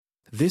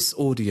This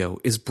audio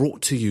is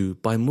brought to you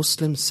by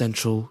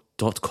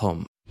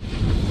MuslimCentral.com.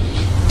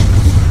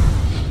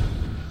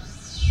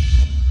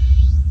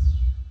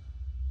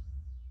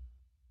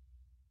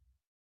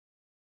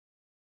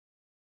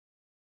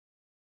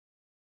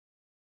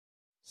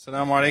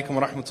 Assalamu alaikum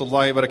wa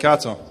rahmatullahi wa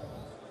barakatuh.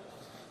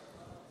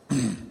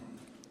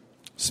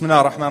 Bismillah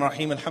ar-Rahman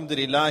ar-Rahim.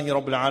 Alhamdulillahi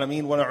Rabbil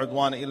Alameen. Wa la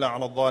udwana illa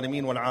ala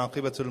al-zalimin wal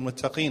aqibatu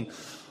lil-muttaqeen.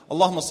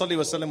 Allahumma salli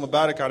wa sallim wa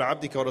barik ala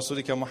abdika wa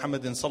rasulika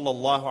Muhammadin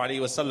sallallahu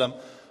alayhi wa sallam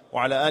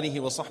wa ala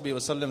alihi wa sahbihi wa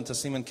sallam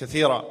tasliman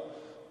kathira.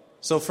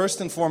 So first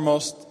and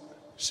foremost,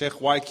 Sheikh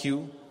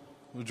YQ,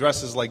 who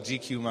dresses like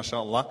GQ,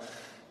 mashallah,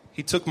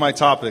 he took my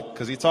topic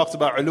because he talked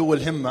about ulu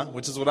al-himma,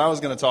 which is what I was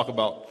going to talk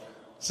about.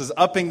 It says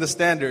upping the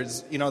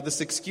standards,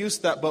 this excuse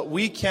that, but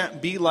we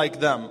can't be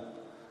like them.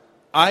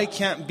 I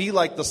can't be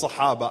like the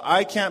Sahaba.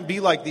 I can't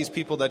be like these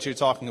people that you're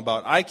talking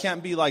about. I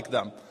can't be like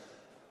them.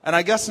 And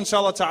I guess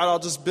inshallah ta'ala I'll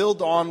just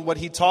build on what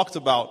he talked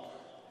about.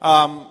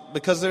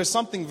 Because there's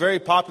something very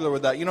popular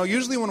with that.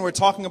 Usually when we're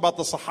talking about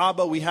the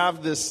Sahaba, we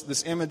have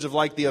this image of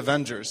like the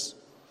Avengers.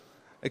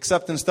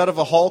 Except instead of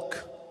a Hulk,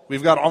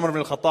 we've got Umar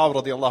ibn al-Khattab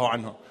radiallahu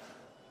anhu.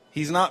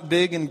 He's not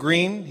big and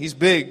green, he's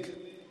big.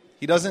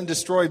 He doesn't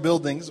destroy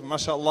buildings.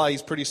 MashaAllah,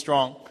 he's pretty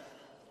strong. All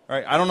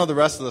right, I don't know the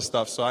rest of the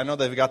stuff, so I know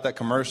they've got that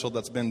commercial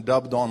that's been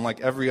dubbed on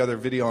like every other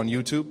video on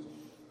YouTube.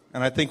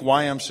 And I think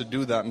YM should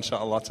do that,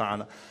 inshaAllah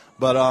ta'ala.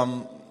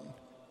 But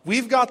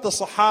we've got the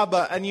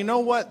Sahaba, and you know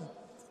what?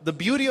 The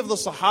beauty of the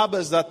Sahaba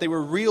is that they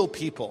were real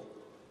people.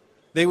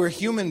 They were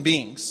human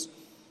beings.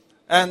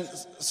 And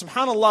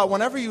subhanAllah,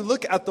 whenever you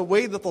look at the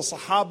way that the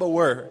Sahaba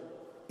were,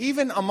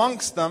 even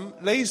amongst them,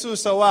 laysu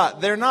sawa,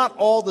 they're not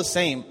all the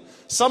same.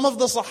 Some of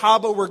the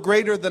Sahaba were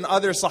greater than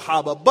other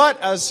Sahaba. But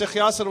as Sheikh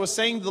Yasir was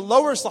saying, the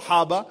lower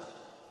Sahaba,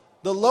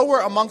 the lower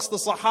amongst the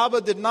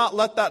Sahaba did not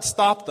let that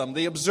stop them.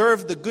 They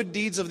observed the good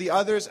deeds of the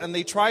others and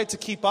they tried to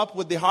keep up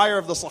with the higher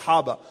of the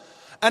Sahaba.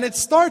 And it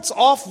starts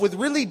off with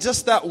really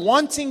just that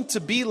wanting to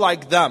be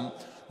like them.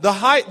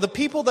 The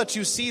people that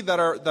you see that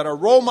are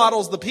role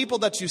models, the people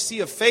that you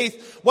see of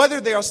faith,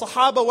 whether they are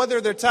Sahaba, whether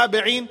they're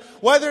Tabi'een,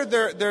 whether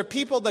they're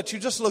people that you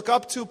just look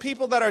up to,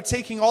 people that are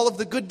taking all of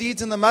the good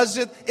deeds in the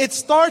masjid, it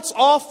starts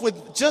off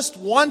with just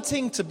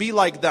wanting to be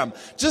like them.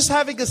 Just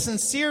having a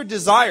sincere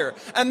desire.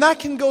 And that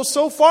can go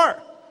so far.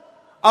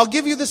 I'll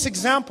give you this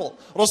example.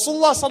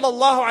 Rasulullah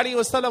sallallahu alaihi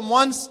wasallam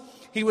once,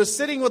 he was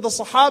sitting with the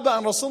Sahaba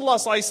and Rasulullah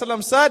sallallahu alaihi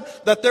wasallam said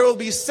that there will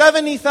be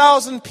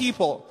 70,000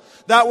 people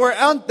that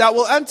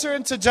will enter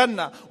into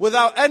Jannah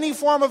without any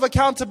form of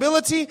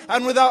accountability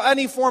and without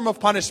any form of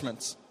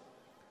punishment.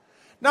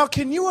 Now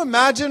can you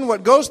imagine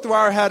what goes through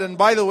our head? And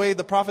by the way,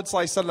 the Prophet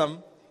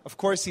ﷺ, of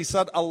course he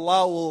said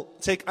Allah will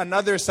take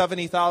another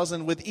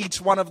 70,000 with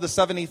each one of the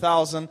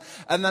 70,000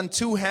 and then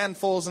 2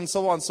 handfuls and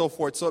so on and so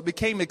forth. So it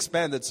became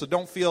expanded, so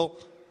don't feel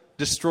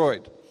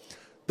destroyed.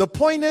 The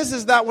point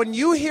is that when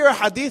you hear a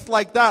hadith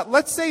like that,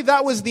 let's say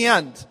that was the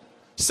end.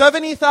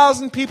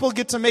 70,000 people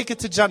get to make it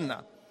to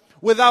Jannah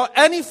without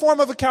any form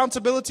of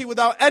accountability,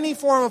 without any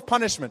form of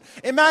punishment.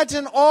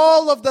 Imagine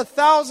all of the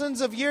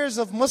thousands of years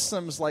of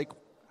Muslims, like,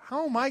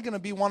 how am I going to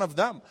be one of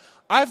them?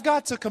 I've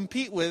got to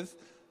compete with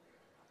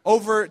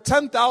over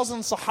 10,000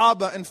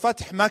 Sahaba in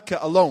Fath Mecca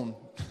alone.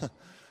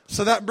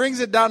 So that brings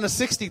it down to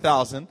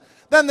 60,000.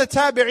 Then the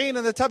Tabi'een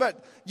and the Tabi'at,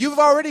 you've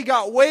already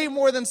got way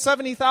more than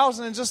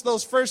 70,000 in just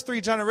those first 3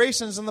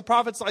 generations. And the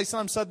Prophet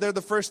ﷺ said they're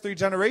the first 3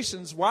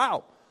 generations.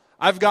 Wow,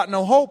 I've got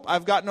no hope,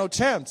 I've got no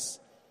chance.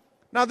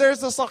 Now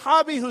there's a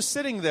Sahabi who's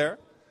sitting there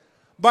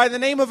by the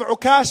name of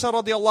Ukasha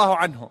radiallahu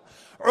anhu.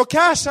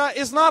 Ukasha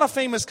is not a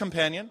famous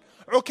companion.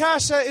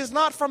 Ukasha is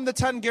not from the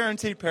 10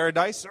 guaranteed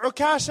paradise.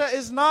 Ukasha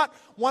is not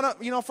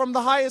from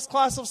the highest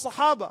class of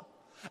Sahaba.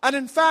 And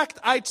in fact,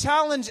 I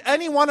challenge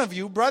any one of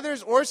you,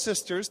 brothers or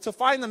sisters, to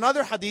find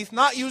another hadith,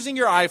 not using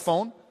your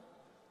iPhone,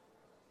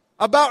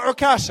 about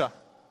Ukasha.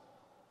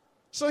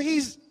 So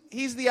he's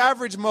the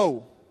average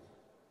Mo.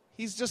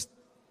 He's just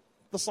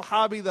the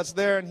Sahabi that's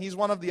there, and he's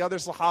one of the other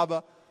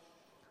Sahaba.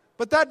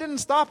 But that didn't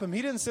stop him.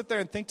 He didn't sit there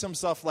and think to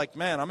himself like,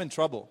 man, I'm in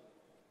trouble.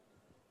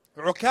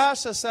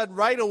 Ukasha said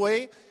right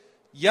away,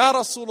 Ya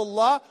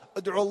Rasulullah,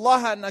 ad'u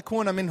Allah an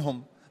akuna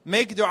minhum.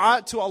 Make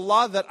dua to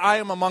Allah that I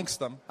am amongst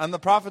them. And the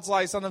Prophet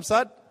ﷺ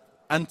said,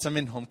 Anta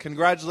minhum.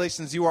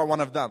 Congratulations, you are one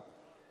of them.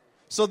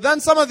 So then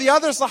some of the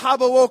other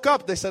Sahaba woke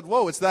up. They said,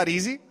 whoa, it's that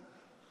easy?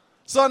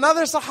 So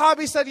another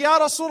Sahabi said, Ya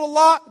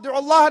Rasulullah, du'a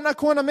Allah an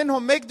akuna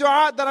minhum. Make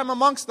dua that I'm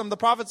amongst them. The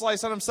Prophet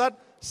ﷺ said,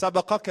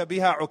 Sabaqaka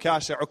biha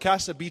Ukasha.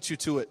 Ukasha beat you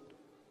to it.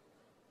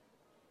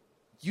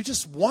 You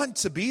just want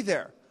to be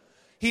there.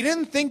 He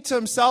didn't think to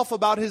himself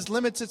about his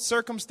limited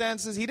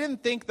circumstances. He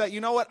didn't think that, you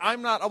know what,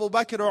 I'm not Abu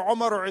Bakr or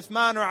Umar or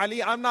Uthman or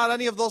Ali. I'm not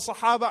any of those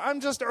Sahaba. I'm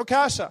just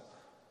Ukasha.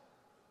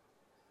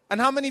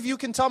 And how many of you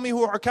can tell me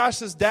who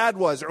Ukasha's dad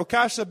was?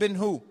 Ukasha bin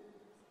who?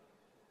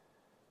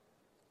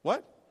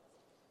 What?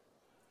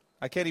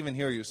 I can't even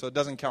hear you, so it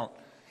doesn't count.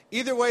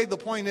 Either way, the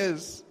point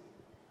is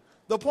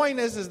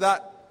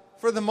that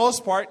for the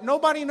most part,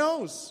 nobody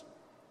knows.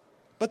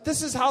 But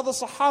this is how the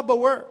Sahaba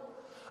were.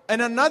 In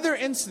another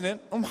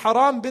incident,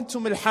 Haram bint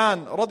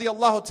Milhan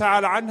radiyallahu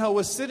ta'ala anha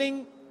was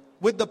sitting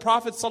with the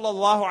Prophet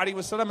sallallahu alaihi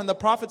wasallam, and the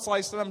Prophet sallallahu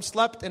alaihi wasallam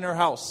slept in her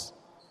house.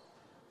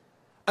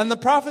 And the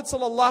Prophet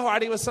sallallahu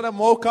alaihi wasallam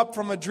woke up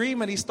from a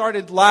dream and he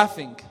started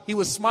laughing. He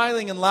was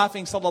smiling and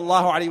laughing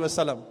sallallahu alaihi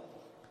wasallam.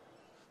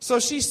 So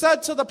she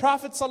said to the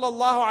Prophet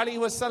sallallahu alaihi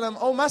wasallam,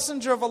 "O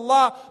Messenger of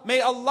Allah, may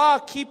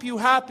Allah keep you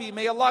happy,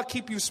 may Allah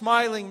keep you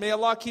smiling, may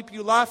Allah keep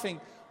you laughing.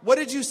 What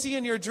did you see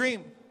in your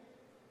dream?"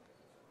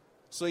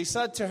 So he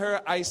said to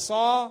her, "I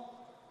saw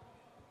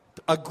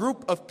a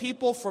group of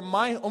people from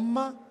my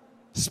ummah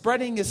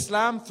spreading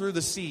Islam through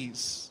the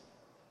seas.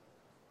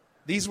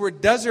 These were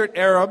desert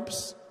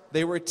Arabs.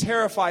 They were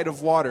terrified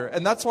of water.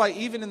 And that's why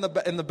even in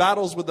the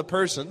battles with the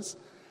Persians,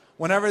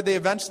 whenever they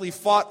eventually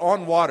fought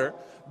on water,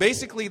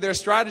 basically their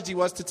strategy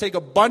was to take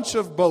a bunch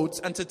of boats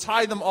and to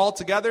tie them all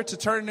together to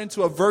turn it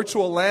into a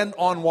virtual land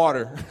on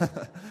water.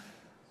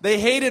 They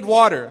hated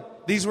water.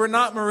 These were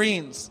not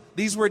Marines.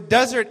 These were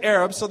desert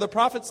Arabs. So the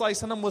Prophet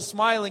ﷺ was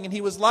smiling and he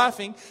was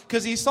laughing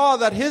because he saw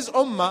that his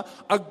ummah,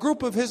 a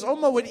group of his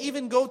ummah would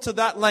even go to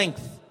that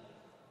length.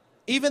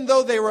 Even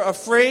though they were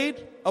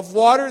afraid of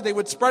water, they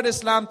would spread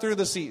Islam through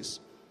the seas.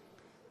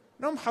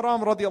 Haram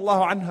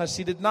radiallahu anha,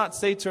 she did not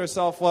say to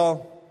herself,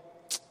 "Well,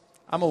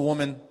 I'm a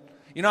woman."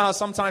 You know how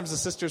sometimes the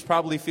sisters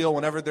probably feel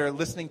whenever they're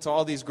listening to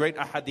all these great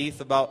ahadith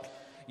about,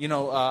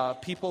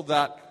 people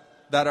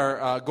that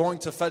are going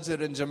to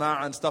Fajr and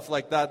Jama'ah and stuff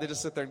like that. They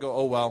just sit there and go,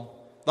 "Oh well,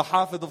 the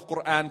Hafidh of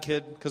Quran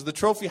kid," because the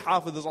trophy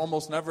Hafidh is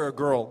almost never a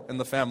girl in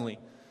the family.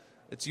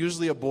 It's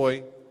usually a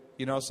boy,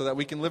 so that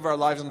we can live our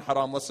lives in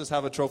haram. Let's just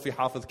have a trophy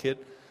Hafidh kid.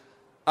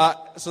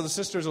 So the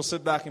sisters will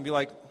sit back and be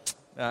like,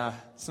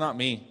 "It's not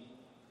me.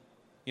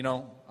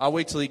 I'll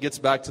wait till he gets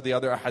back to the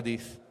other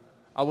ahadith.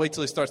 I'll wait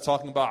till he starts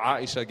talking about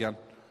Aisha again."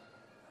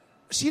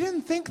 She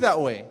didn't think that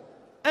way.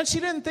 And she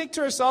didn't think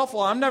to herself,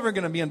 "Well, I'm never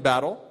going to be in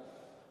battle.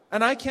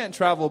 And I can't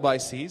travel by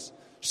seas."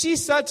 She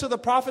said to the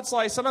Prophet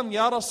ﷺ,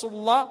 "Ya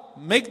Rasulullah,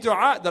 make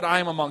dua that I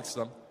am amongst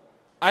them.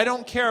 I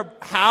don't care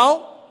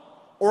how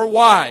or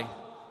why.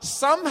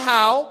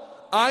 Somehow,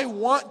 I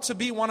want to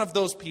be one of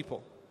those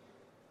people.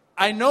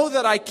 I know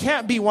that I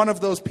can't be one of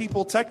those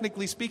people,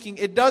 technically speaking.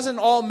 It doesn't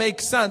all make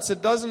sense.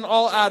 It doesn't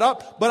all add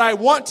up. But I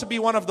want to be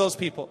one of those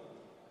people."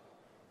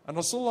 And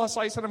Rasulullah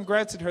ﷺ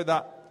granted her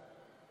that.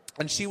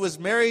 And she was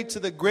married to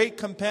the great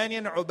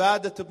companion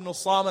Ubadah ibn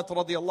Samit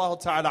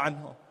radiyallahu ta'ala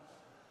anhu.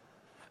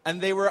 And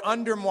they were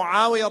under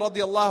Muawiyah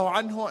radiallahu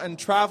anhu and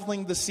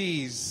traveling the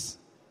seas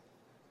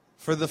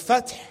for the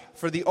fath,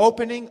 for the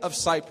opening of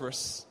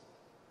Cyprus.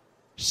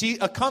 She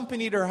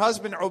accompanied her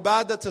husband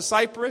Ubadah to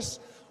Cyprus.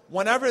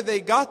 Whenever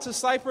they got to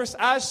Cyprus,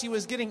 as she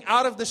was getting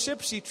out of the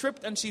ship, she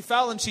tripped and she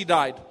fell and she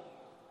died.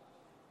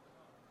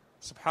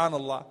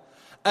 Subhanallah.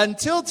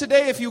 Until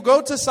today, if you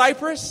go to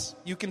Cyprus,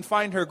 you can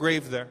find her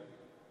grave there.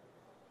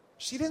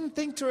 She didn't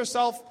think to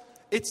herself,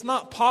 "It's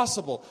not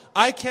possible.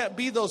 I can't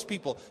be those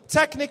people."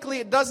 Technically,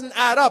 it doesn't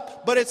add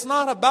up, but it's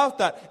not about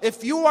that.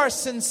 If you are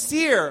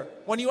sincere,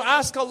 when you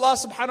ask Allah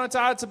subhanahu wa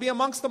ta'ala to be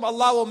amongst them,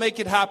 Allah will make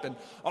it happen.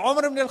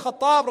 Umar ibn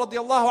al-Khattab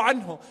radiallahu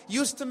anhu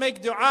used to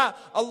make dua,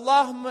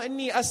 "Allahumma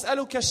inni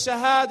as'aluka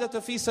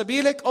ash-shahadata fi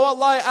sabilik." "Oh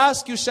Allah, I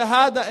ask you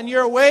shahada in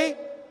your way,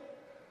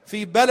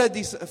 fi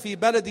baladi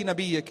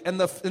nabiyyik,"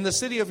 in the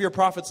city of your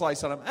Prophet sallallahu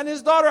alaihi wasallam. And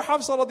his daughter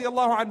Hafsa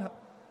radiallahu anha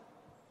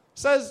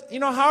says,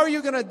 "How are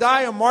you going to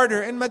die a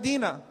martyr in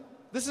Medina?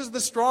 This is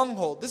the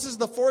stronghold. This is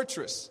the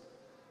fortress.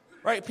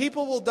 Right?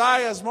 People will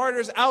die as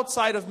martyrs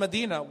outside of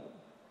Medina."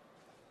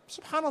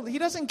 SubhanAllah, he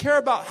doesn't care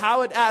about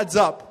how it adds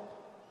up.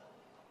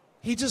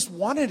 He just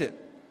wanted it.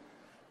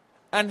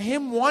 And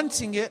him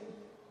wanting it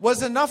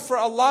was enough for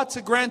Allah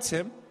to grant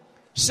him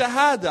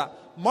shahada,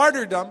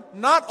 martyrdom,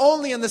 not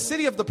only in the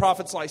city of the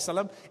Prophet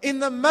ﷺ, in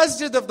the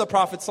masjid of the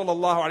Prophet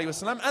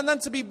ﷺ, and then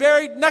to be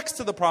buried next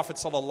to the Prophet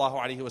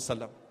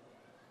ﷺ.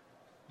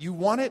 You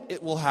want it,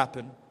 it will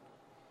happen.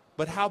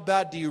 But how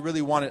bad do you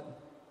really want it?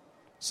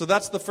 So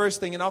that's the first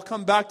thing, and I'll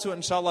come back to it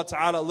inshallah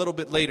ta'ala a little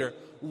bit later.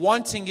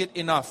 Wanting it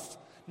enough.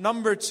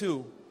 Number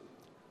 2,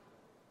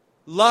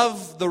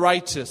 love the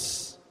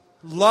righteous.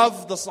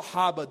 Love the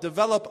Sahaba.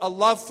 Develop a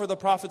love for the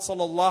Prophet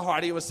sallallahu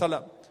alaihi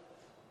wasallam.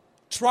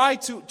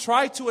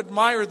 Try to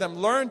admire them.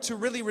 Learn to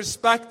really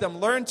respect them.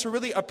 Learn to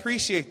really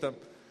appreciate them.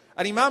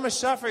 And Imam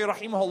al-Shafi'i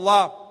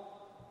rahimahullah,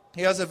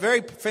 he has a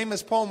very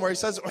famous poem where he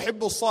says,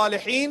 "Uhibbu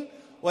salihin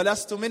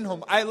وَلَسْتُ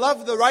مِنْهُمْ." I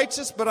love the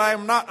righteous, but I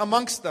am not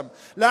amongst them.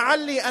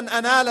 لَعَلِّي أَنْ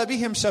أَنَالَ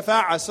بِهِمْ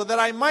شَفَاعَةً, so that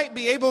I might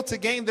be able to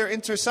gain their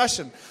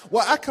intercession.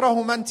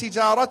 وَأَكْرَهُ مَنْ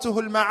تِجَارَتُهُ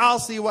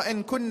الْمَعَاصِي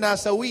وَإِنْ كُنَّا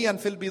سَوِيًّا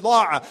فِي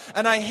الْبِضَاعَةِ.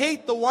 And I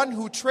hate the one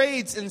who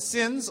trades in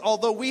sins,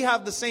 although we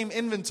have the same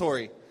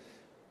inventory.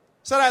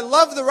 Said, I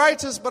love the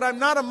righteous, but I'm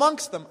not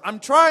amongst them.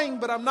 I'm trying,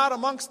 but I'm not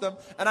amongst them.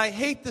 And I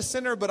hate the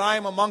sinner, but I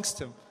am amongst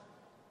him.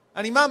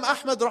 And Imam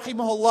Ahmad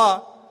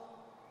rahimahullah,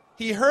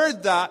 he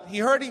heard that. He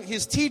heard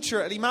his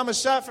teacher, Imam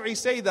al-Shafi'i,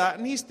 say that.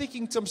 And he's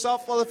thinking to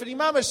himself, well, if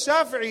Imam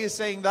al-Shafi'i is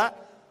saying that,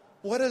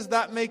 what does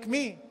that make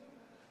me?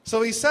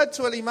 So he said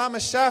to Imam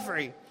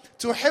al-Shafi'i,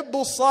 تُحِبُّ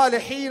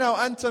الصَّالِحِينَ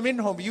وَأَنْتَ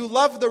مِنْهُمْ. You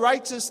love the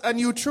righteous and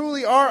you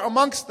truly are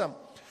amongst them.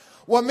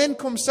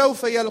 وَمِنْكُمْ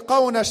سَوْفَ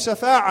يَلْقَوْنَ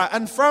الشَّفَاعَةَ.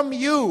 And from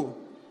you,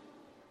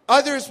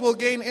 others will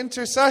gain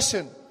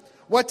intercession.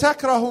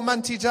 وَتَكْرَهُ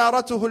مَنْ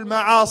تِجَارَتُهُ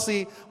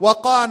الْمَعَاصِي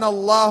وَقَانَ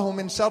اللَّهُ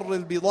مِنْ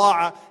شَرِّ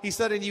الْبِضَاعَةِ. He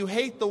said, and you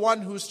hate the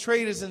one whose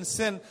trade is in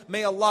sin.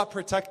 May Allah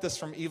protect us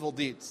from evil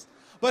deeds.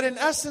 But in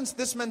essence,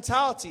 this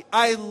mentality,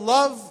 I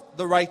love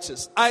the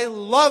righteous. I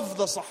love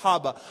the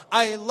Sahaba.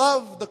 I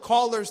love the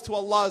callers to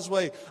Allah's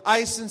way.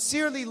 I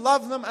sincerely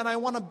love them and I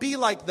want to be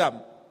like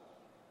them.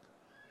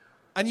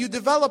 And you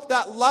develop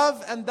that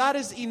love, and that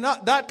is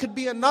enough. That could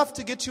be enough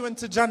to get you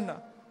into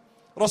Jannah.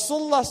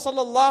 Rasulullah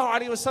sallallahu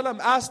alaihi wasallam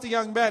asked a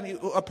young man,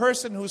 a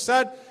person who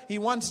said he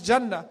wants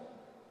Jannah.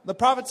 The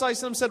Prophet sallallahu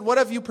alaihi wasallam said, what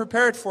have you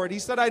prepared for it? He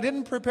said, I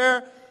didn't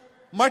prepare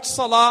much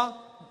salah,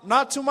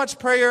 not too much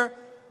prayer,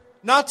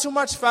 not too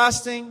much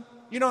fasting,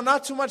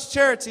 not too much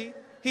charity.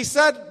 He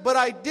said, but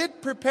I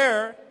did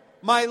prepare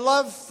my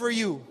love for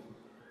you.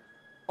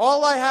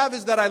 All I have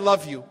is that I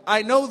love you.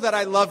 I know that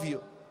I love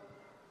you.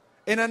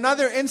 In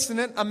another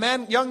incident,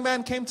 young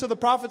man came to the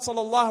Prophet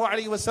sallallahu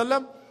alaihi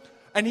wasallam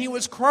and he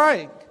was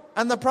crying.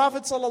 And the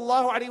Prophet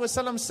sallallahu alaihi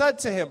wasallam said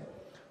to him,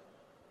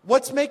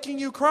 what's making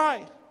you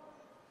cry?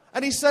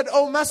 And he said,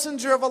 oh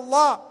Messenger of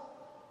Allah,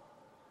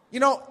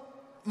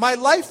 my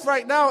life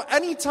right now,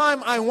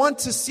 anytime I want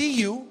to see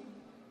you,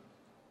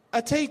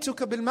 أتيتك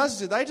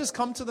بالمسجد. I just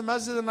come to the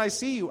masjid and I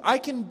see you. I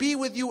can be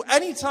with you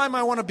anytime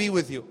I want to be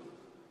with you.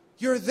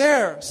 You're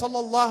there,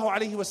 sallallahu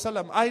alaihi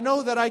wasallam. I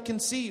know that I can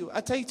see you.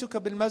 أتيتك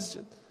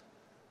بالمسجد.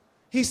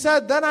 He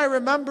said, then I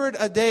remembered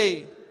a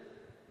day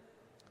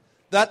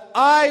that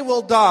I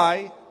will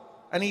die,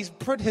 and he's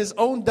put his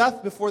own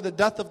death before the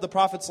death of the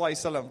Prophet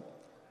ﷺ,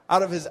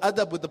 out of his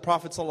adab with the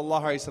Prophet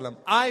ﷺ.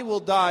 I will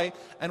die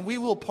and we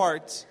will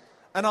part,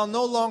 and I'll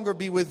no longer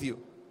be with you.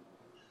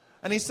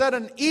 And he said,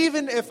 and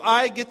even if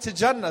I get to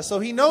Jannah, so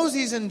he knows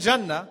he's in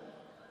Jannah,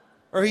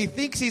 or he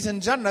thinks he's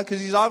in Jannah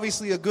because he's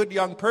obviously a good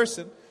young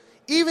person.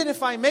 Even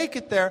if I make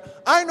it there,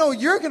 I know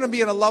you're going to be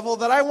in a level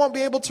that I won't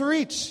be able to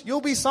reach.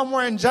 You'll be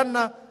somewhere in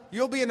Jannah,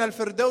 you'll be in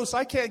Al-Firdaus,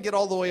 I can't get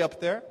all the way up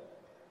there.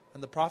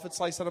 And the Prophet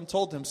ﷺ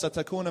told him,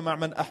 سَتَكُونَ مَعْ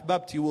مَنْ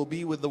أَحْبَبْتِ. You will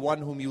be with the one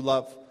whom you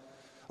love.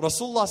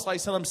 Rasulullah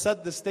ﷺ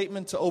said this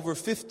statement to over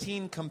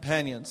 15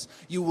 companions.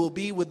 You will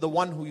be with the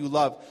one who you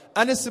love.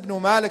 Anas ibn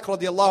Malik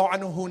radiallahu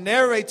anhu, who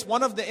narrates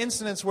one of the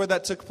incidents where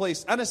that took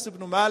place. Anas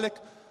ibn Malik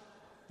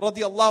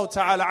radiallahu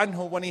ta'ala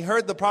anhu, when he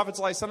heard the Prophet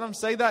ﷺ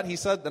say that, he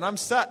said, then I'm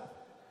set.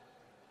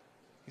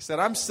 He said,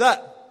 I'm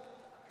set.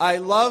 I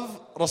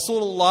love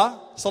Rasulullah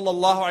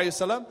sallallahu alayhi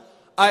wasallam.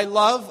 I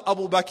love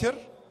Abu Bakr.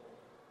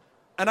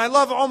 And I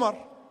love Umar.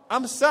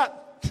 I'm set.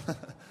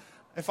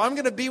 If I'm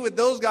going to be with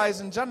those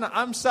guys in Jannah,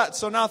 I'm set.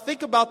 So now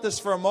think about this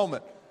for a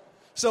moment.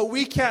 So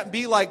we can't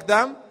be like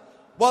them.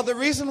 Well, the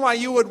reason why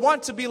you would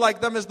want to be like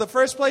them is the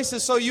first place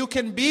is so you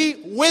can be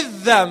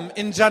with them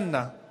in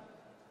Jannah.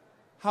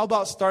 How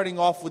about starting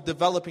off with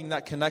developing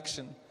that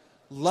connection?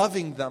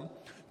 Loving them.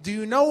 Do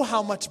you know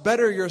how much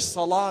better your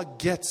salah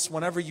gets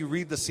whenever you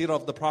read the seerah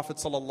of the Prophet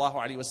sallallahu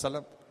alaihi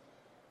wasallam?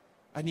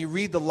 And you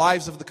read the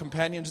lives of the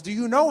companions, do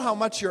you know how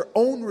much your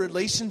own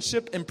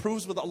relationship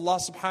improves with Allah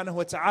subhanahu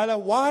wa ta'ala?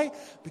 Why?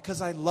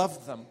 Because I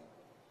love them.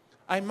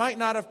 I might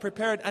not have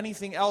prepared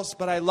anything else,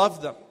 but I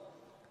love them.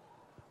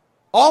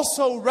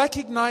 Also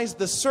recognize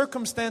the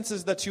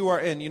circumstances that you are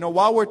in.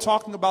 While we're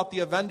talking about the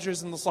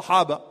Avengers and the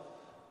Sahaba,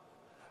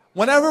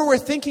 whenever we're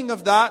thinking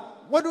of that,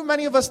 what do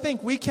many of us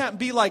think? We can't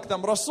be like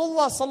them.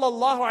 Rasulullah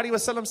sallallahu alaihi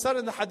wasallam said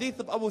in the hadith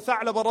of Abu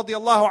Tha'laba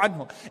radiyallahu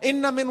anhu,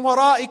 "Inna min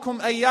wara'ikum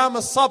ayyam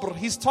as-sabr."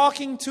 He's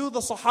talking to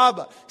the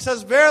Sahaba. He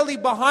says, verily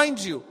behind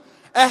you,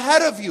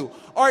 ahead of you,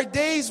 are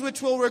days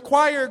which will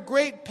require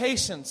great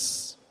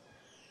patience.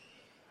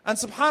 And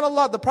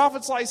subhanAllah, the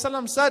Prophet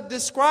ﷺ said,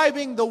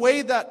 describing the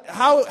way that,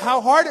 how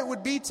hard it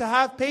would be to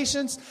have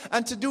patience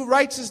and to do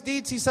righteous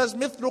deeds. He says,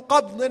 مِثْلُ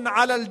قَبْضٍ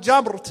عَلَى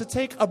الْجَمْرِ, to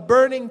take a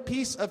burning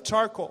piece of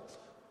charcoal.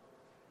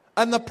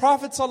 And the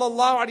Prophet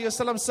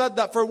ﷺ said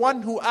that for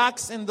one who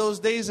acts in those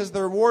days is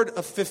the reward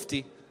of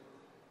 50.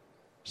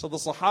 So the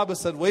Sahaba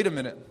said, wait a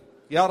minute,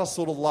 Ya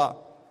Rasulullah,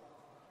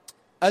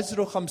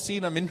 أَجْرُ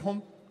خَمْسِينَ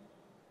مِنْهُمْ.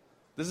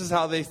 This is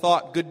how they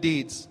thought good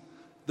deeds.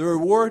 The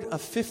reward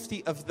of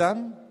 50 of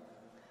them.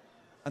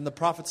 And the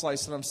Prophet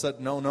ﷺ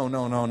said, no.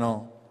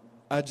 أَجْرُ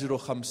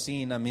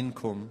خَمْسِينَ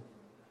مِنْكُمْ.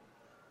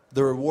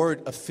 The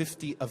reward of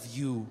 50 of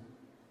you.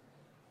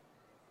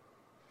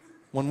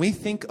 When we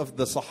think of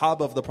the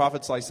Sahaba of the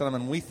Prophet ﷺ,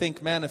 and we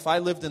think, man, if I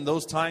lived in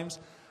those times,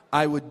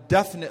 I would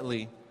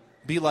definitely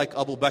be like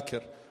Abu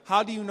Bakr.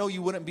 How do you know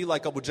you wouldn't be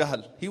like Abu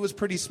Jahl? He was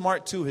pretty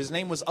smart too. His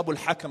name was Abu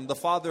al-Hakam, the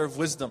father of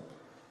wisdom.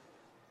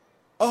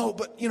 Oh,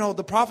 but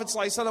the Prophet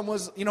ﷺ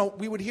was,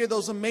 we would hear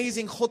those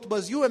amazing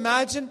khutbahs. You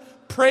imagine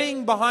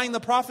praying behind the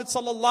Prophet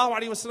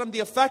ﷺ, the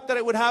effect that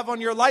it would have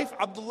on your life.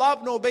 Abdullah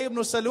ibn Ubay ibn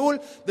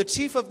Salul, the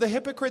chief of the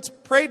hypocrites,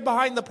 prayed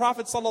behind the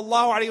Prophet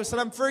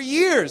ﷺ for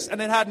years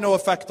and it had no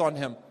effect on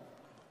him.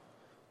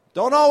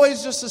 Don't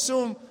always just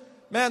assume,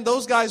 man,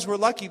 those guys were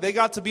lucky. They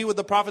got to be with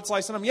the Prophet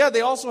ﷺ. Yeah,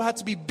 they also had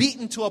to be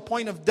beaten to a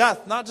point of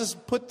death, not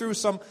just put through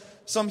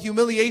some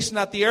humiliation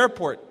at the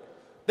airport.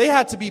 They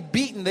had to be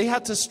beaten. They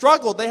had to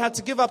struggle. They had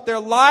to give up their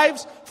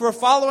lives for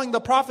following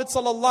the Prophet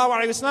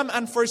ﷺ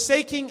and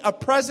forsaking a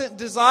present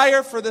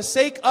desire for the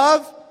sake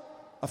of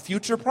a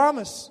future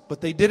promise.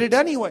 But they did it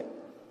anyway.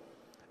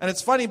 And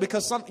it's funny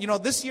because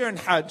this year in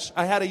Hajj,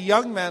 I had a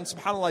young man,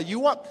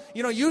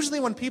 subhanAllah, usually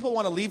when people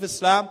want to leave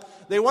Islam,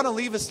 they want to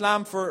leave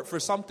Islam for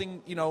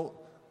something,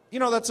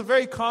 that's a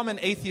very common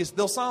atheist.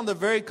 They'll sound a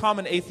very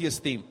common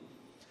atheist theme.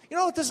 You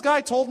know what this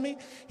guy told me?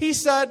 He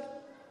said,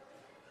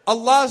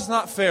 Allah is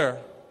not fair.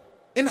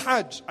 In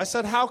Hajj. I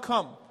said, how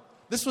come?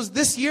 This was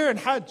this year in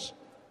Hajj.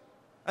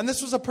 And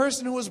this was a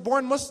person who was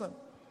born Muslim.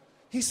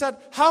 He said,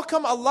 how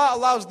come Allah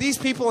allows these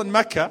people in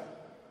Mecca,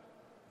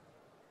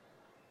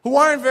 who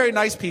aren't very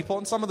nice people,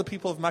 and some of the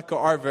people of Mecca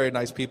are very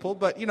nice people,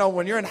 but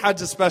when you're in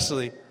Hajj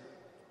especially,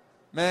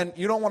 man,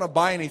 you don't want to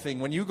buy anything.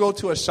 When you go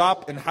to a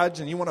shop in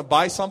Hajj and you want to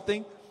buy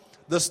something,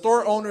 the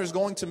store owner is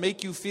going to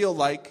make you feel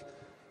like,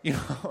 you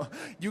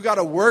got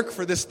to work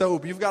for this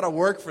thobe. You've got to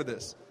work for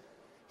this.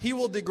 He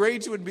will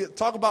degrade you and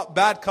talk about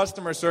bad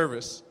customer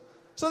service.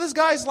 So this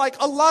guy's like,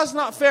 Allah's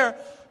not fair.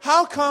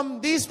 How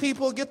come these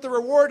people get the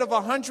reward of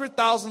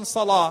 100,000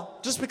 salah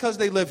just because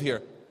they live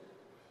here?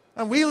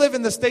 And we live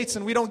in the States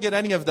and we don't get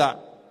any of that.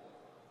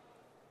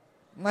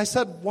 And I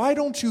said, why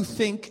don't you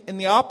think in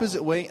the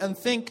opposite way and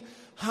think,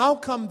 how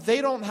come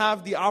they don't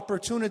have the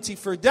opportunity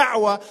for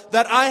da'wah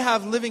that I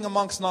have living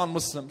amongst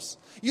non-Muslims?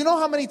 You know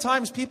how many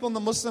times people in the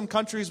Muslim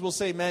countries will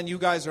say, man, you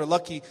guys are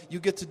lucky, you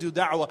get to do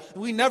da'wah.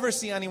 We never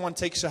see anyone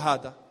take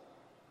shahada.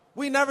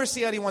 We never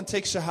see anyone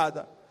take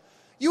shahada.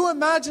 You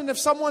imagine if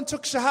someone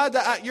took shahada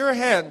at your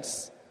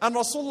hands, and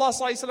Rasulullah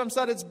ﷺ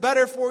said it's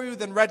better for you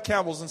than red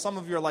camels. And some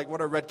of you are like, what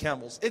are red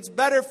camels? It's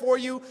better for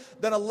you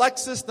than a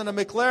Lexus, than a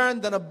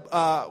McLaren, than a,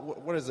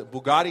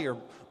 Bugatti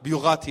or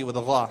Bugatti with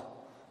a Gha.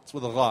 It's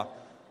with a Gha.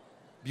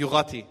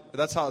 Bugatti.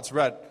 That's how it's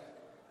read.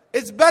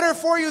 It's better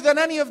for you than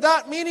any of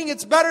that, meaning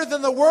it's better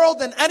than the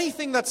world and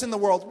anything that's in the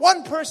world.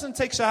 One person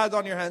takes shahada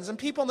on your hands. And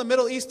people in the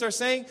Middle East are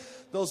saying,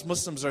 those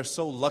Muslims are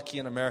so lucky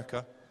in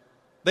America.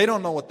 They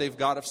don't know what they've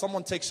got. If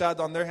someone takes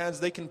shahada on their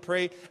hands, they can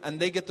pray and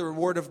they get the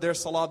reward of their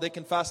salah. They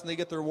can fast and they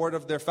get the reward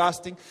of their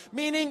fasting.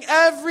 Meaning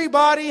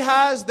everybody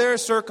has their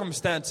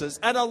circumstances.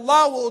 And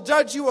Allah will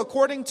judge you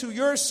according to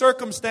your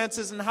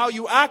circumstances and how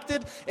you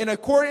acted in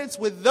accordance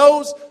with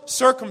those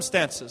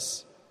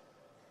circumstances.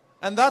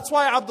 And that's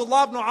why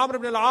Abdullah ibn Amr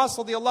ibn al-As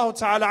radiyallahu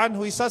ta'ala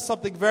anhu, he says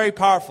something very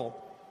powerful.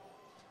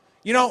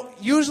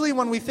 Usually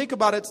when we think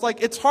about it, it's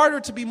like it's harder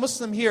to be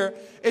Muslim here.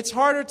 It's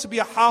harder to be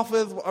a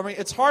hafiz.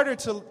 It's harder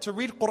to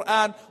read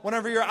Quran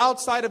whenever you're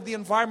outside of the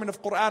environment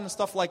of Quran and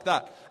stuff like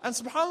that. And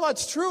subhanAllah,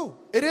 it's true.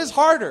 It is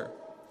harder.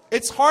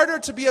 It's harder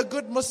to be a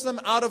good Muslim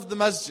out of the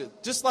masjid.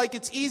 Just like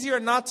it's easier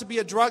not to be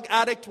a drug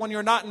addict when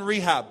you're not in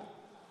rehab.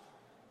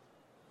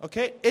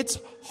 Okay? It's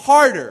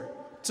harder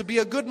to be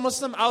a good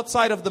Muslim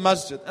outside of the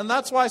masjid. And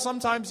that's why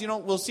sometimes,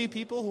 we'll see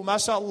people who,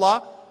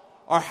 mashallah,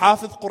 are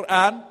hafiz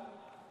Quran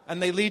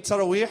and they lead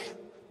Taraweeh,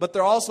 but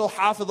they're also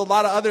hafiz a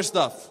lot of other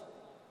stuff.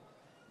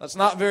 That's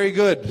not very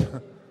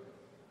good.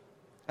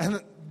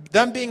 And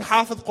them being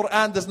hafiz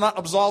Quran does not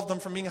absolve them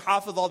from being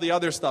hafiz all the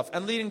other stuff.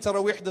 And leading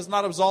Taraweeh does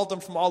not absolve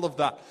them from all of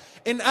that.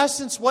 In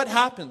essence, what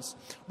happens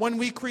when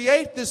we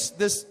create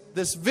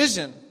this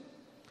vision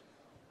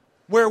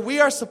where we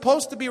are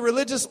supposed to be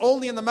religious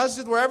only in the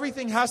masjid, where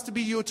everything has to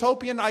be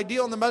utopian,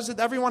 ideal in the masjid,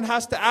 everyone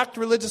has to act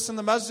religious in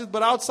the masjid,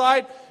 but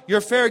outside,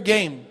 you're fair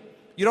game.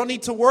 You don't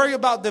need to worry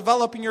about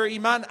developing your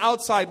iman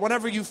outside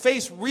whenever you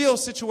face real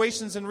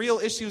situations and real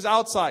issues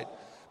outside.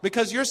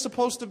 Because you're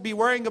supposed to be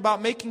worrying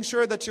about making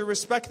sure that you're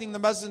respecting the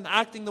masjid and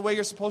acting the way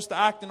you're supposed to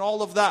act and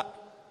all of that.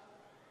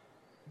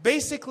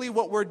 Basically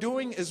what we're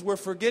doing is we're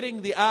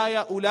forgetting the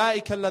ayah,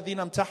 أُولَٰئِكَ الَّذِينَ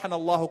امْتَحَنَ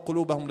اللَّهُ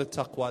قُلُوبَهُمْ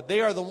لِلتَّقْوَى. They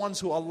are the ones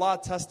who Allah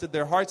tested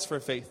their hearts for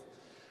faith.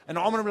 And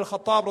Umar ibn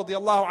al-Khattab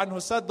radiyallahu anhu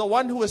said, the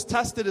one who is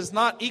tested is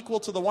not equal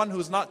to the one who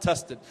is not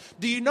tested.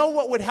 Do you know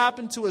what would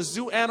happen to a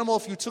zoo animal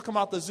if you took him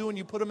out the zoo and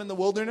you put him in the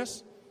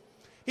wilderness?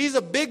 He's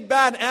a big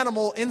bad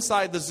animal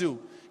inside the zoo.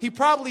 He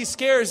probably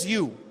scares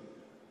you.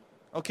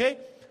 Okay?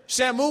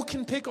 Shamu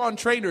can pick on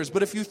trainers,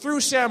 but if you threw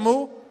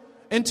Shamu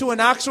into an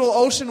actual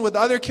ocean with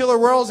other killer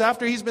whales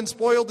after he's been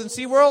spoiled in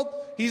SeaWorld,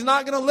 he's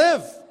not going to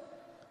live.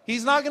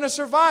 He's not going to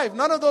survive.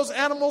 None of those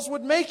animals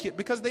would make it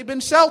because they've been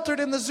sheltered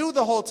in the zoo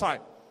the whole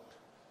time.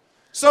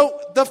 So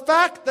the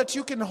fact that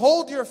you can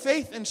hold your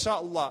faith,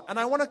 inshallah, and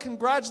I want to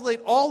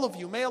congratulate all of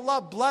you. May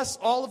Allah bless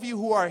all of you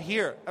who are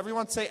here.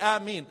 Everyone say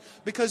Ameen.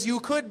 Because you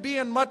could be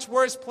in much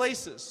worse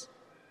places.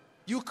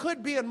 You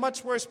could be in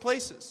much worse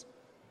places.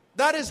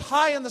 That is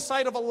high in the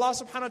sight of Allah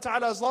subhanahu wa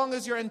ta'ala as long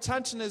as your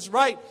intention is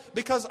right,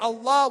 because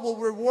Allah will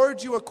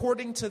reward you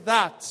according to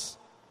that.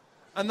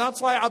 And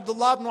that's why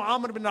Abdullah ibn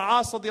Amr ibn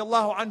al-As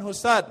radiyallahu anhu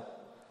said,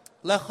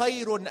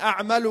 لَخَيْرٌ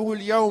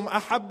أَعْمَلُهُ الْيَوْمِ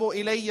أَحَبُّ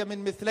إِلَيَّ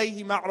مِن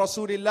مِثْلَيْهِ مَعْ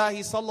رَسُولِ اللَّهِ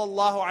صَلَّى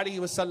اللَّهُ عَلَيْهِ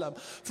وَسَلَّمَ.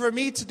 For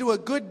me to do a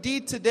good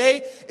deed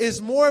today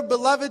is more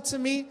beloved to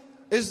me,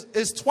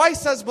 is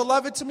twice as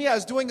beloved to me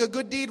as doing a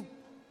good deed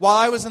while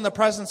I was in the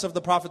presence of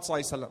the Prophet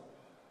ﷺ.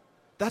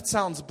 That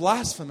sounds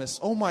blasphemous.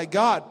 Oh my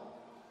God.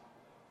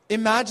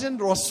 Imagine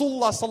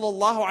Rasulullah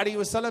sallallahu alaihi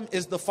wasallam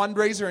is the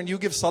fundraiser and you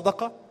give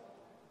sadaqah.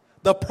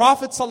 The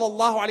Prophet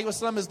sallallahu alaihi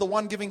wasallam is the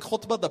one giving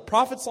khutbah. The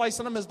Prophet sallallahu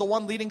alaihi wasallam is the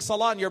one leading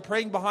salah and you're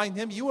praying behind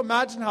him. You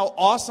imagine how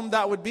awesome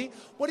that would be?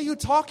 What are you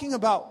talking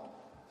about?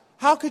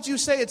 How could you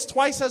say it's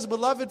twice as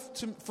beloved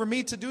for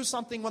me to do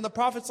something when the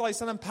Prophet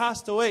ﷺ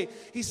passed away?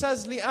 He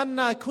says,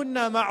 لِأَنَّا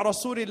كُنَّا مَعْ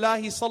رَسُولِ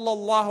اللَّهِ صَلَّى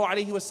اللَّهُ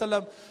عَلَيْهِ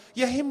وَسَلَّمْ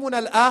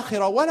يَهِمُّنَا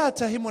الْآخِرَةَ وَلَا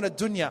تَهِمُّنَا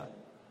الدُّنْيَا.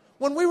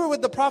 When we were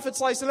with the Prophet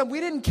ﷺ, we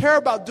didn't care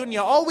about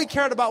dunya. All we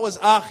cared about was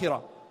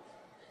akhirah.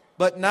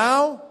 But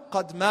now,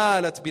 قَدْ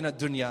مَالَتْ بِنَا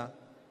الدُّنْيَا.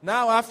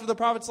 Now after the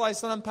Prophet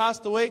ﷺ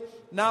passed away,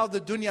 now the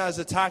dunya is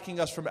attacking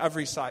us from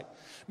every side.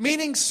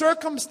 Meaning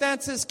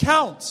circumstances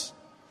count.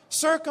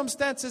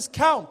 Circumstances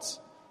count.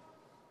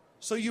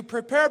 So you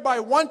prepare by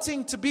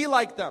wanting to be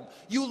like them.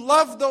 You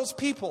love those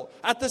people.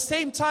 At the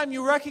same time,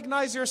 you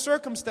recognize your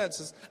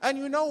circumstances. And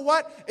you know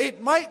what?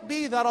 It might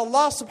be that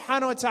Allah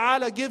subhanahu wa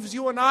ta'ala gives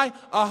you and I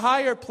a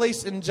higher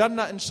place in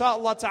Jannah,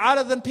 inshaAllah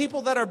ta'ala, than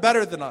people that are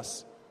better than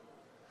us.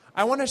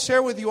 I want to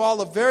share with you all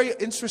a very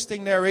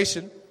interesting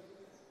narration.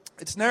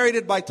 It's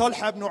narrated by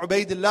Talha ibn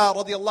Ubaidillah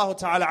radiyallahu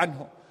ta'ala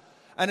anhu.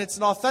 And it's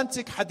an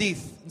authentic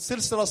hadith in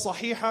Silsila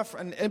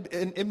Sahiha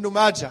in Ibn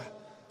Majah.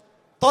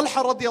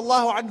 Talha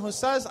radiallahu anhu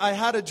says, I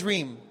had a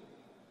dream.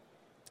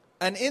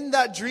 And in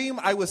that dream,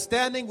 I was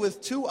standing with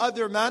two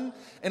other men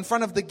in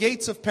front of the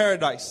gates of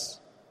paradise.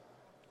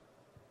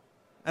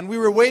 And we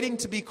were waiting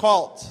to be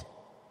called.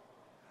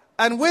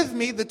 And with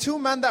me, the two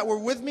men that were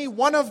with me,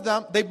 one of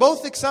them, they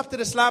both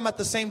accepted Islam at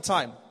the same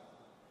time.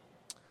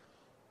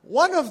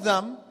 One of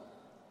them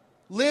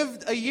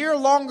lived a year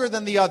longer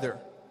than the other.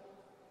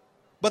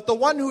 But the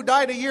one who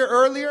died a year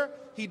earlier,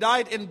 he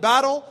died in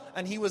battle,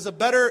 and he was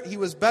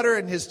better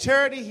in his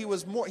charity.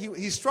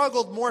 He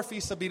struggled more fi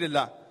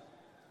sabilillah.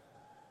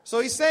 So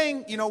he's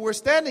saying, we're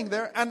standing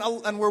there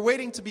and we're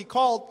waiting to be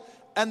called,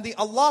 and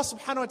Allah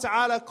subhanahu wa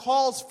ta'ala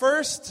calls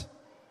first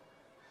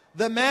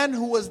the man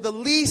who was the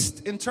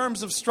least in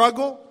terms of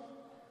struggle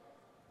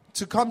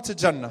to come to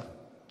Jannah.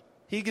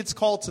 He gets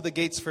called to the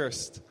gates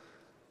first.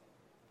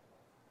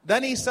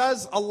 Then he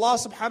says, Allah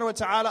subhanahu wa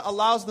ta'ala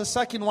allows the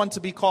second one to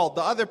be called,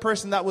 the other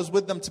person that was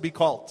with them to be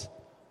called.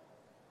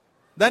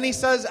 Then he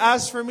says,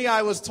 as for me,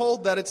 I was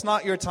told that it's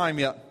not your time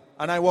yet.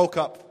 And I woke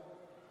up.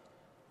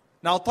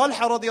 Now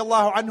Talha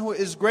radiallahu anhu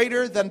is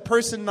greater than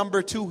person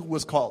number 2 who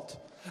was called.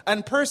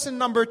 And person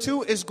number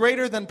 2 is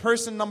greater than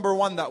person number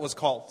 1 that was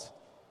called.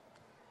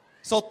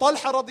 So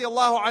Talha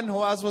radiallahu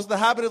anhu, as was the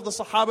habit of the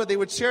Sahaba, they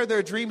would share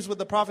their dreams with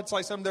the Prophet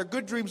ﷺ, their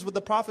good dreams with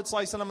the Prophet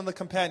ﷺ and the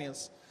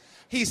companions.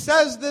 He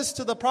says this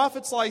to the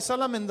Prophet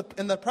ﷺ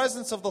in the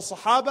presence of the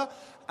Sahaba,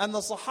 and the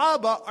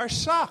Sahaba are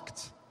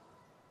shocked.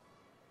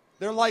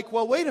 They're like,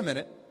 well, wait a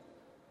minute.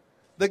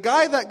 The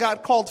guy that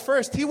got called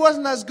first, he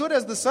wasn't as good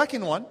as the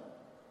second one.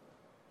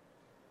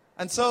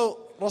 And so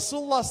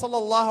Rasulullah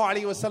sallallahu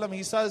alaihi wasallam,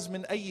 he says,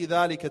 "Min ayyi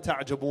dhalika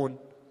ta'jabun?"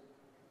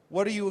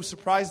 What are you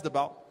surprised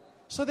about?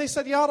 So they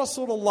said, Ya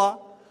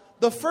Rasulullah,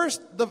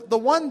 the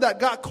one that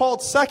got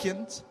called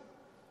second,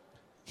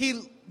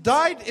 he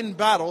died in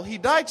battle, he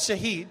died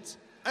shaheed,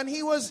 and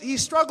he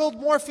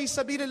struggled more fi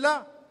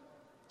sabilillah.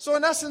 So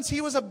in essence,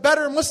 he was a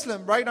better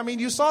Muslim, right? I mean,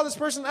 you saw this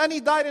person and he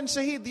died in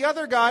shaheed. The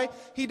other guy,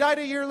 he died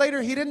a year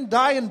later, he didn't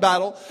die in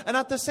battle. And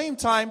at the same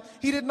time,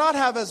 he did not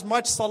have as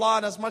much salah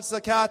and as much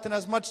zakat and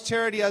as much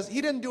charity he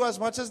didn't do as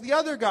much as the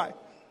other guy.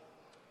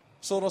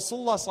 So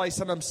Rasulullah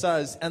ﷺ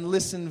says, and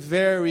listen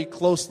very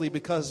closely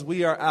because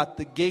we are at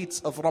the gates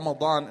of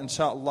Ramadan,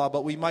 inshaAllah,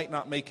 but we might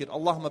not make it.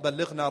 Allahumma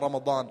ballighna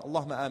Ramadan.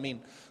 Allahumma ameen.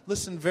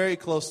 Listen very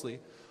closely.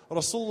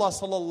 Rasulullah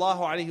sallallahu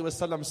alaihi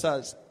wasallam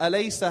says,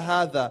 Alaysa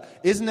hadha,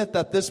 isn't it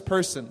that this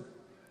person,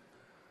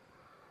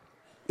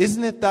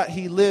 isn't it that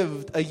he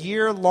lived a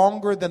year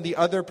longer than the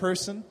other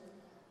person?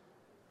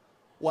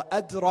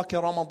 وَأَدْرَكَ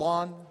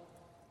رَمَضَانَ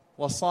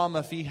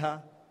وَصَامَ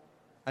فِيهَا,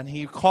 and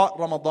he caught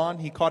Ramadan,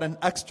 he caught an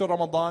extra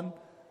Ramadan,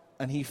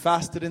 and he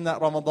fasted in that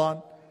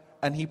Ramadan,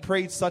 and he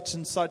prayed such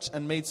and such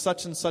and made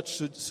such and such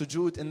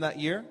sujood in that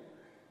year?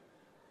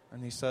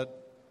 And he said,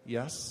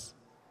 yes.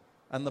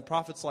 And the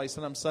Prophet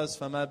ﷺ says,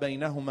 فَمَا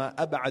بَيْنَهُمَا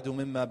أَبْعَدُ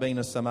مِمَّا بَيْنَ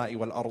السَّمَاءِ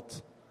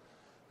وَالْأَرْضِ.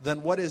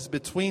 Then what is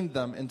between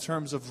them in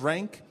terms of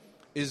rank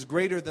is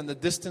greater than the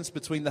distance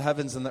between the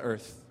heavens and the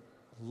earth.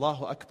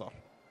 Allahu Akbar.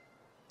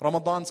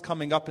 Ramadan's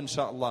coming up,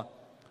 inshaAllah.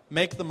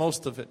 Make the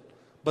most of it.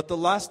 But the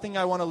last thing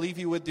I want to leave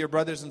you with, dear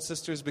brothers and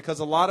sisters, because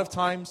a lot of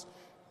times,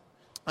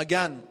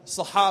 again,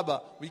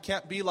 Sahaba, we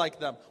can't be like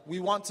them. We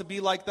want to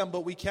be like them,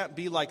 but we can't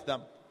be like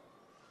them.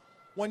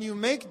 When you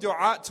make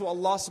dua to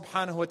Allah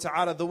subhanahu wa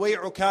ta'ala the way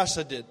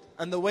Ukasha did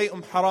and the way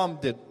Haram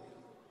did,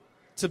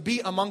 to be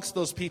amongst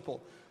those people,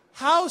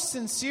 how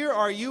sincere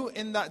are you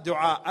in that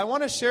dua? I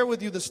want to share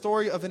with you the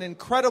story of an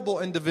incredible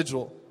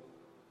individual.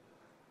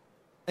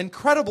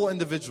 Incredible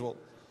individual.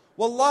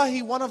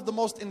 Wallahi, one of the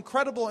most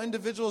incredible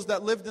individuals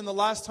that lived in the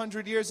last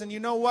 100 years. And you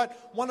know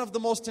what? One of the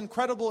most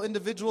incredible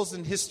individuals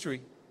in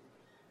history.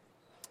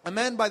 a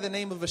man by the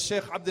name of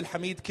Shaykh Abdul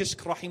Hamid Kishk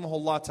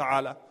rahimahullah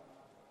ta'ala.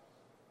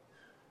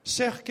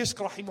 Shaykh Kishk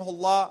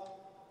rahimahullah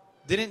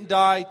didn't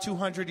die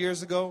 200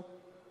 years ago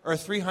or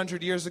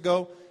 300 years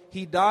ago.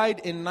 He died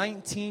in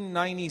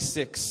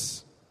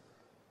 1996.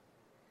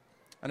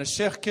 And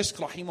Shaykh Kishk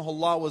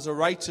rahimahullah was a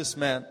righteous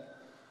man,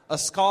 a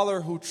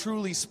scholar who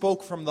truly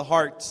spoke from the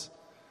heart,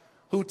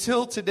 who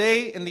till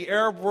today in the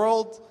Arab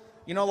world,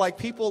 like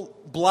people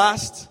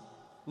blast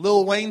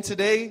Lil Wayne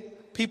today,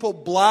 people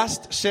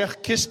blast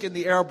Shaykh Kishk in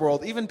the Arab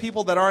world, even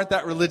people that aren't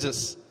that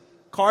religious.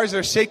 Cars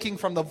are shaking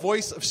from the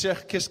voice of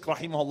Shaykh Kishk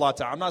rahimahullah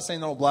ta'ala. I'm not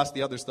saying they don't blast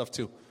the other stuff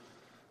too.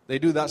 They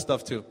do that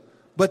stuff too.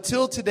 But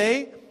till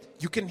today,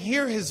 you can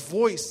hear his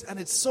voice and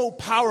it's so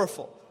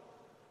powerful.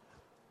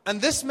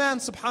 And this man,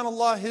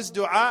 subhanAllah, his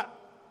dua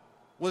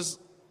was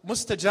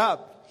mustajab.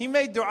 He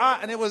made dua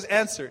and it was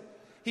answered.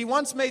 He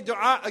once made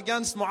dua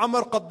against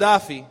Muammar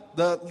Gaddafi,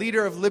 the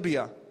leader of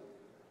Libya.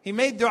 He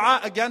made dua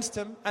against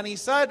him and he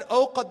said,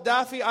 "O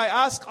Gaddafi, I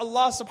ask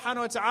Allah subhanahu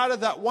wa ta'ala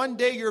that one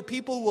day your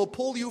people will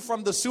pull you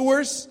from the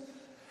sewers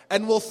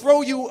and will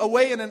throw you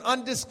away in an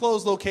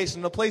undisclosed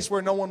location, a place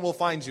where no one will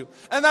find you."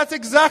 And that's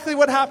exactly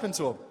what happened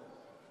to him.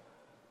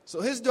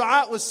 So his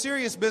dua was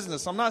serious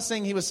business. I'm not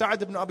saying he was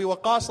Sa'ad ibn Abi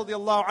Waqqas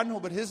radiyallahu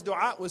anhu, but his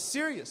dua was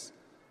serious.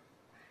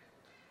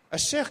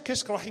 Shaykh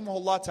Kishk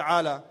rahimahullah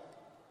ta'ala,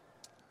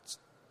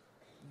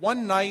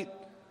 one night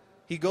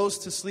he goes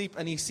to sleep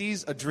and he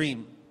sees a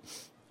dream.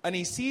 And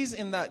he sees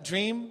in that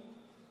dream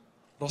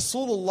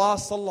Rasulullah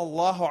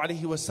sallallahu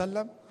alayhi wa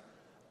sallam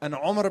and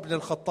Umar ibn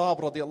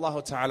al-Khattab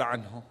radiyallahu ta'ala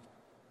anhu.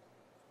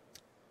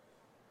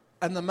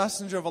 And the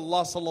Messenger of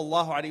Allah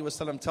sallallahu alayhi wa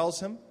sallam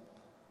tells him,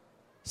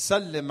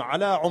 "Sallim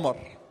ala Umar."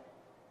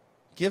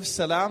 Give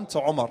salam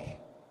to Umar.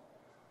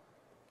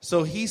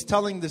 So he's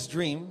telling this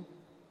dream.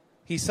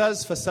 He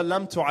says,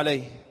 "Fasallamtu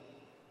alayh."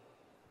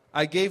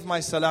 I gave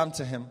my salam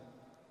to him,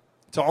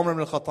 to Umar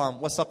ibn al-Khattab.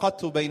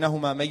 وَسَقَطْتُ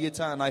بَيْنَهُمَا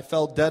مَيِّتًا. And I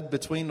fell dead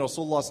between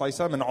Rasulullah sallallahu alayhi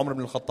wa sallam and Umar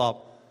ibn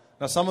al-Khattab.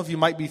 Now some of you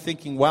might be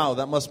thinking, wow,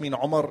 that must mean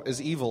Umar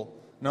is evil.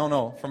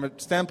 No. From a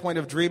standpoint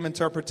of dream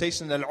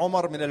interpretation,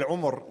 al-Umar min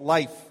al-Umar,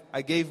 life.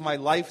 I gave my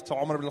life to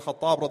Umar ibn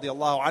al-Khattab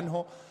radiyallahu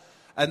anhu.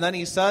 And then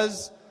he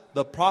says,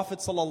 the Prophet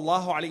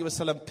sallallahu alayhi wa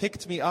sallam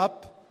picked me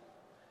up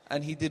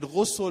and he did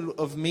ghusl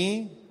of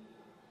me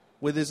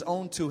with his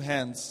own two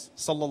hands.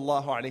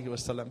 Sallallahu alayhi wa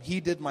sallam. He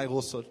did my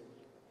ghusl.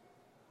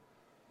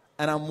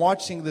 And I'm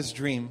watching this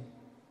dream.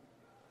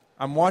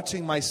 I'm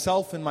watching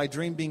myself in my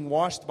dream being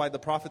washed by the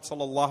Prophet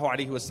sallallahu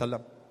alaihi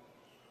wasallam.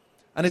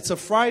 And it's a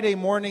Friday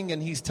morning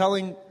and he's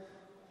telling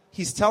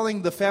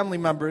the family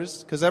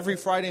members, because every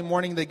Friday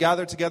morning they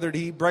gather together to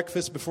eat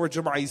breakfast before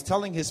Jum'ah. He's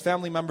telling his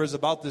family members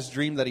about this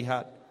dream that he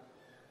had.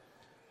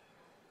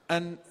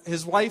 And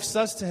his wife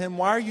says to him,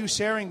 "Why are you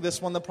sharing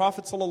this when the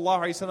Prophet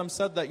sallallahu alaihi wasallam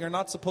said that you're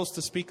not supposed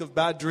to speak of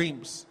bad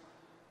dreams?"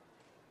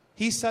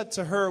 He said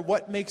to her,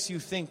 "What makes you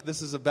think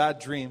this is a bad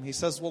dream?" He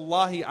says,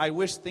 "Wallahi, I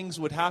wish things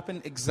would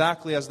happen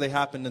exactly as they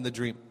happened in the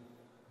dream."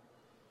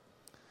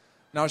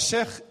 Now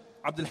Shaykh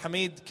Abdul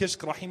Hamid Kishk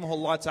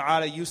rahimahullah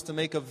ta'ala used to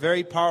make a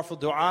very powerful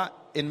dua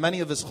in many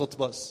of his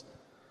khutbahs.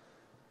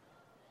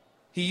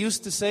 He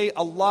used to say,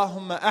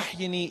 "Allahumma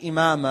ahyini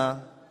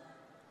imama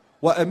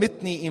wa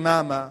amitni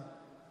imama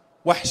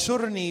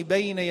واحشرني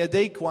بين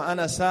يديك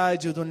وأنا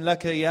ساجد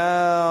لك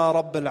يا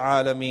رب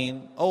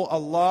العالمين." Oh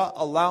Allah,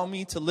 allow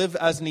me to live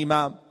as an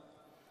imam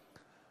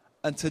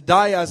and to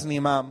die as an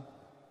imam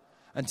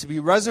and to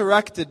be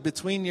resurrected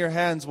between your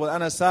hands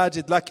وأنا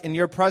ساجد لك, in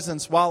your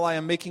presence while I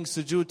am making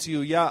sujood to you.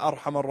 Ya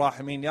Arhamar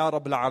Rahimin, Ya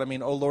Rabb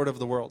al-Alamin, O Lord of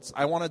the worlds.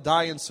 I want to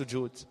die in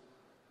sujood.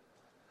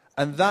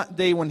 And that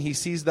day when he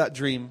sees that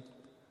dream,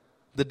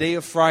 the day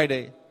of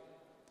Friday,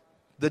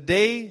 the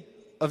day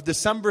of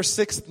December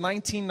 6th,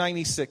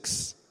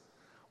 1996,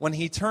 when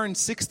he turned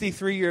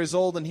 63 years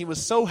old, and he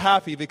was so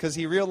happy because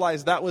he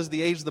realized that was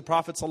the age the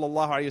Prophet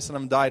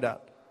ﷺ died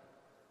at.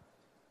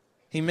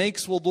 He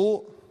makes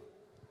wudu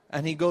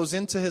and he goes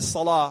into his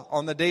salah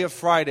on the day of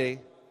Friday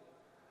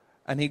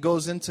and he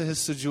goes into his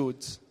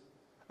sujood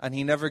and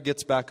he never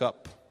gets back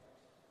up.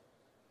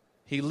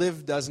 He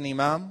lived as an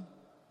imam.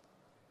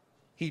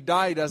 He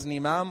died as an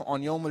imam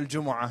on Yawm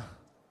al-Jumu'ah.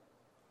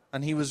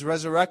 And he was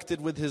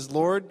resurrected with his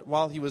Lord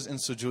while he was in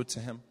sujood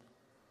to him.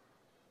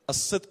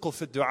 As-sidqu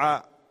fi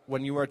du'a,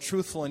 when you are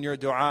truthful in your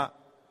dua.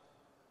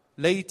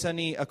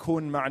 Laytani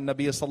akun ma'an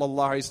Nabiy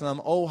sallallahu alayhi wa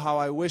sallam. Oh, how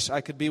I wish I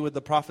could be with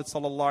the Prophet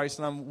sallallahu alayhi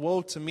wa sallam.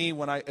 Woe to me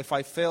if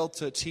I fail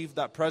to achieve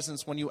that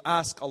presence. When you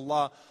ask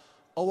Allah,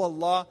 "Oh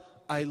Allah,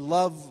 I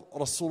love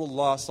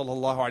Rasulullah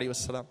sallallahu alayhi wa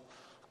sallam.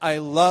 I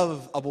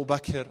love Abu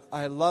Bakr.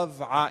 I love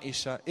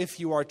Aisha." If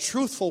you are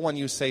truthful when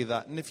you say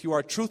that, and if you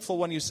are truthful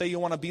when you say you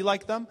want to be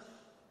like them,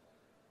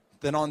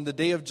 then on the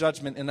day of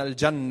judgment in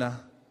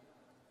Al-Jannah,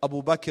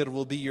 Abu Bakr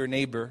will be your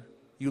neighbor.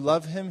 You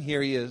love him,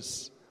 here he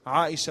is.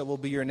 Aisha will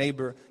be your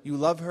neighbor. You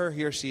love her,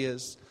 here she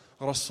is.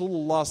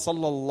 Rasulullah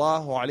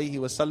sallallahu alayhi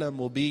wa sallam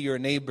will be your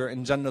neighbor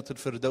in Jannatul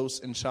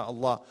Firdaus,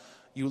 insha'Allah.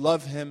 You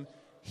love him,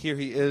 here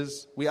he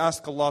is. We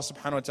ask Allah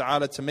subhanahu wa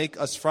ta'ala to make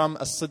us from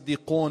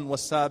as-siddiqun,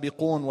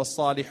 was-sabiqun,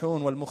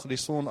 was-salihun,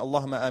 wal-mukhlisun.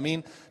 Allahumma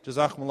ameen.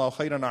 Jazakum Allahu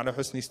khayran ala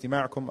husni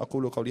istima'akum.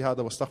 Aqulu qawli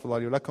hadha wa astaghfirullah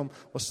li wa lakum.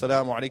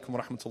 Wassalamu alaykum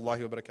wa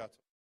rahmatullahi wa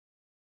barakatuh.